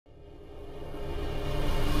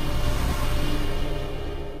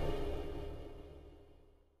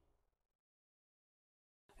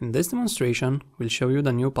In this demonstration, we'll show you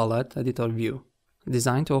the new palette editor view.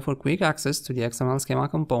 Designed to offer quick access to the XML Schema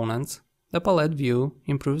components, the palette view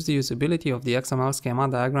improves the usability of the XML Schema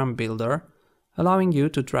diagram builder, allowing you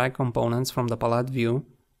to drag components from the palette view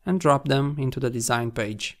and drop them into the design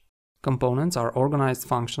page. Components are organized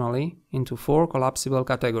functionally into 4 collapsible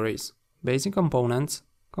categories: basic components,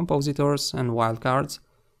 compositors and wildcards,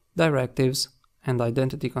 directives, and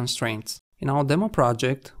identity constraints. In our demo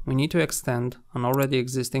project, we need to extend an already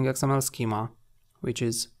existing XML schema, which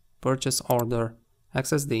is purchase order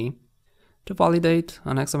XSD, to validate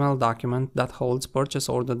an XML document that holds purchase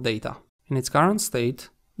order data. In its current state,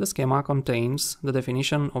 the schema contains the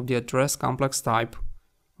definition of the address complex type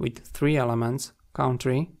with 3 elements: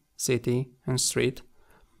 country, city, and street,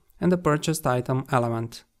 and the purchased item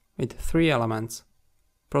element with 3 elements: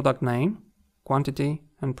 product name, quantity,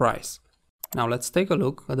 and price. Now let's take a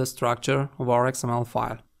look at the structure of our XML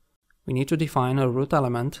file. We need to define a root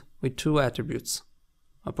element with 2 attributes: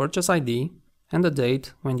 a purchase ID and the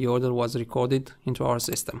date when the order was recorded into our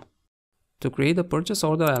system. To create a purchase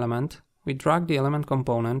order element, we drag the element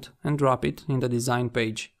component and drop it in the design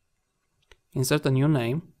page. Insert a new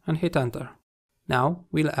name and hit enter. Now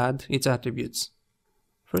we'll add its attributes.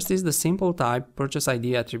 First is the simple type purchase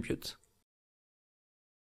ID attribute.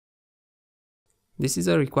 This is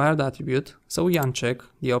a required attribute, so we uncheck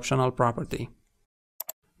the optional property.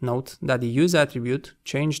 Note that the use attribute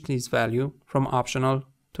changed its value from optional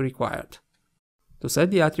to required. To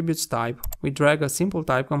set the attribute's type, we drag a simple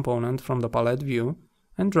type component from the palette view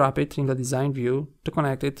and drop it in the design view to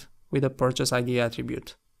connect it with the purchase ID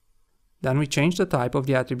attribute. Then we change the type of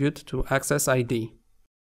the attribute to access ID.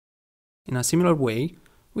 In a similar way,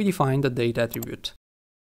 we define the date attribute.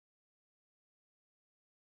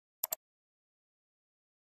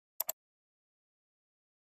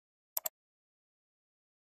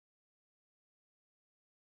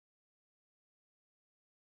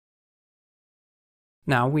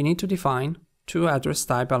 Now we need to define 2 address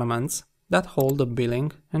type elements that hold the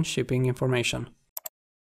billing and shipping information.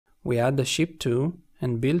 We add the ship2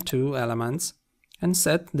 and bill2 elements and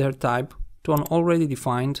set their type to an already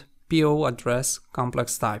defined PO address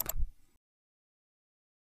complex type.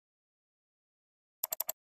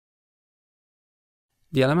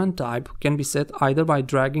 The element type can be set either by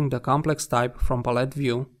dragging the complex type from palette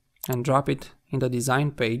view and drop it in the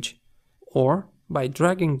design page, or by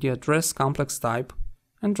dragging the address complex type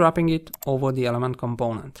and dropping it over the element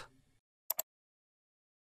component.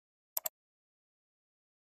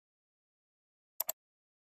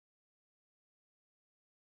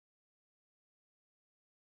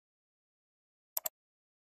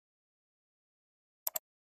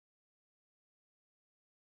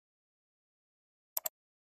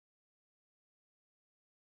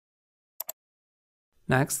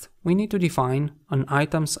 Next, we need to define an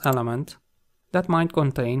items element that might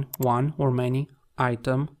contain one or many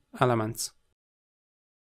item elements.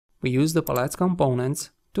 We use the palette's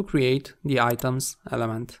components to create the items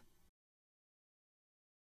element.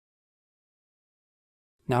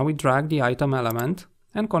 Now we drag the item element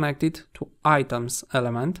and connect it to items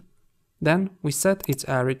element. Then we set its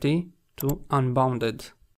arity to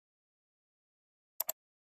unbounded.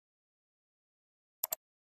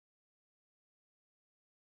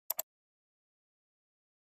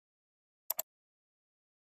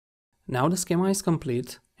 Now the schema is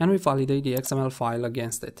complete and we validate the XML file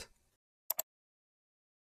against it.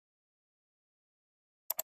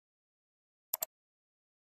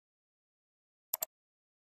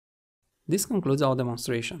 This concludes our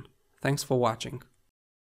demonstration. Thanks for watching.